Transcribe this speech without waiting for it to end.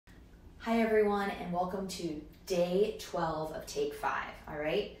Hi everyone, and welcome to day 12 of take 5, all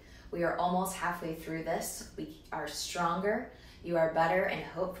right? We are almost halfway through this. We are stronger, you are better, and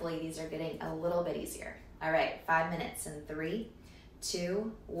hopefully these are getting a little bit easier. All right, 5 minutes in 3,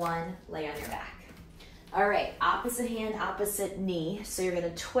 2, 1, lay on your back. All right, opposite hand, opposite knee. So you're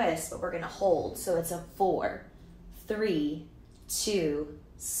gonna twist, but we're gonna hold. So it's a 4, 3, 2,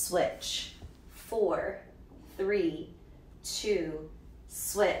 switch. 4, 3, 2,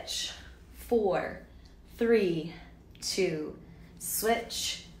 switch. 4, 3, 2,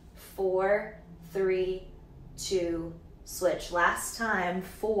 switch. 4, 3, 2, switch. Last time,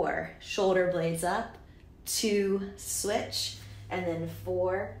 4, shoulder blades up, 2, switch, and then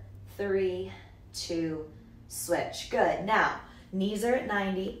 4, 3, 2, switch. Good. Now, knees are at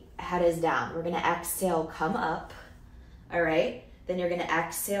 90, head is down. We're gonna exhale, come up, all right? Then you're gonna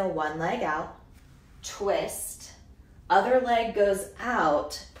exhale, one leg out, twist, other leg goes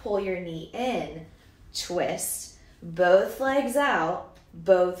out, pull your knee in, twist, both legs out,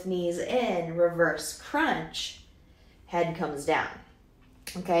 both knees in, reverse crunch, head comes down.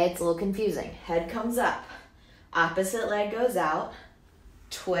 Okay, it's a little confusing. Head comes up, opposite leg goes out,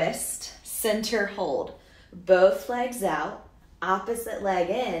 twist, center hold, both legs out, opposite leg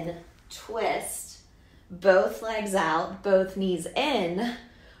in, twist, both legs out, both knees in,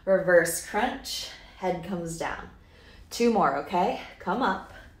 reverse crunch, head comes down. 2 more, okay? Come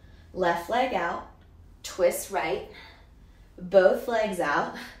up, left leg out, twist right, both legs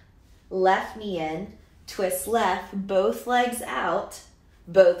out, left knee in, twist left, both legs out,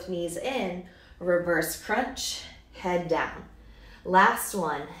 both knees in, reverse crunch, head down. Last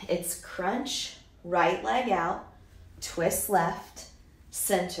one, it's crunch, right leg out, twist left,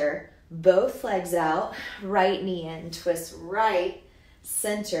 center, both legs out, right knee in, twist right,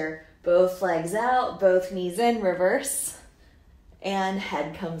 center, both legs out, both knees in, reverse, and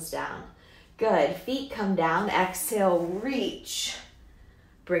head comes down. Good, feet come down, exhale, reach,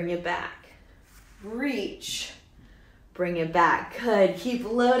 bring it back, reach, bring it back. Good, keep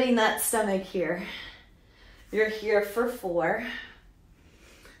loading that stomach here. You're here for 4,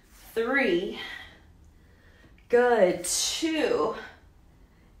 3, good, 2,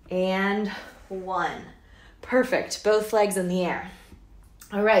 and 1. Perfect, both legs in the air.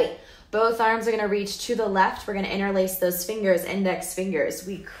 All right, both arms are gonna reach to the left. We're gonna interlace those fingers, index fingers.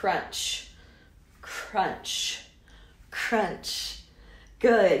 We crunch, crunch, crunch.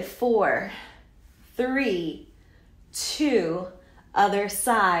 Good, 4, 3, 2, other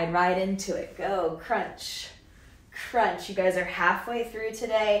side, right into it. Go, crunch, crunch. You guys are halfway through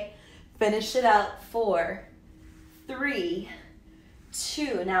today. Finish it out, 4, 3,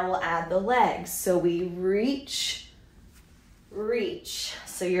 2. Now we'll add the legs. So we reach, reach.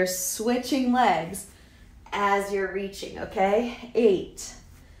 So you're switching legs as you're reaching, okay? 8,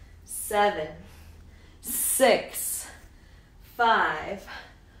 7, 6, 5,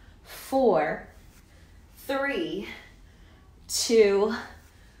 4, 3, 2,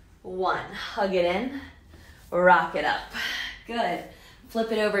 1. Hug it in, rock it up. Good.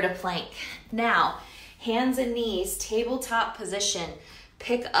 Flip it over to plank. Now, hands and knees, tabletop position.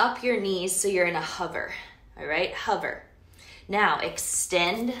 Pick up your knees so you're in a hover, all right? Hover. Now,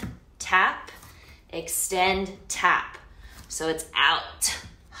 extend, tap, extend, tap. So it's out,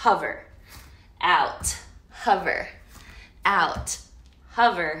 hover, out, hover, out,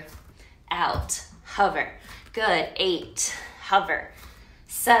 hover, out, hover. Good, 8, hover,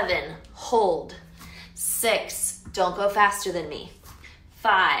 7, hold, 6, don't go faster than me,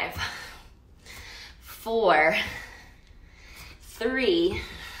 5, 4, 3,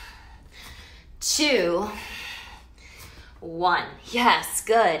 2, 1. Yes,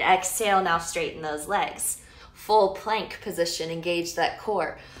 good. Exhale, now straighten those legs. Full plank position, engage that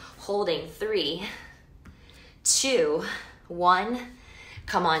core. Holding 3, 2, 1.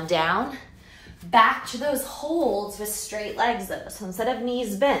 Come on down. Back to those holds with straight legs though. So instead of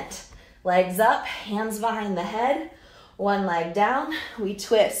knees bent, legs up, hands behind the head, one leg down, we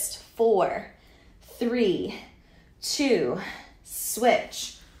twist. 4, 3, 2,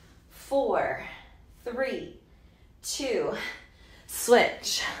 switch. 4, 3, 2,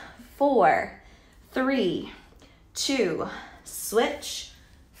 switch. 4, 3, 2, switch.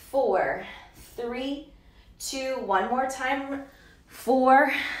 4, 3, 2, one more time.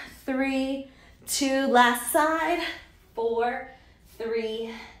 4, 3, 2, last side. 4,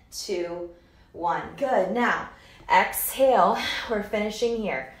 3, 2, 1. Good. Now, exhale. We're finishing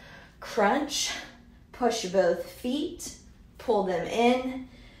here. Crunch, push both feet, pull them in,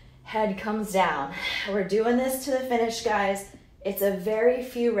 head comes down. We're doing this to the finish, guys. It's a very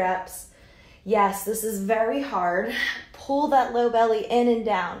few reps. Yes, this is very hard. Pull that low belly in and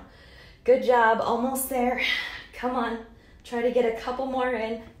down. Good job, almost there. Come on, try to get a couple more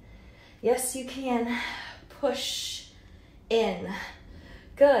in. Yes, you can. Push in.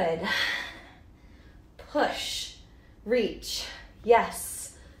 Good. Push, reach.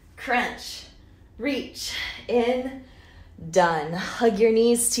 Yes, crunch, reach, in, done. Hug your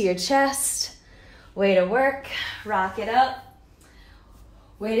knees to your chest. Way to work, rock it up.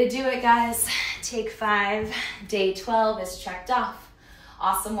 Way to do it, guys. Take 5, day 12 is checked off.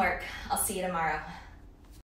 Awesome work. I'll see you tomorrow.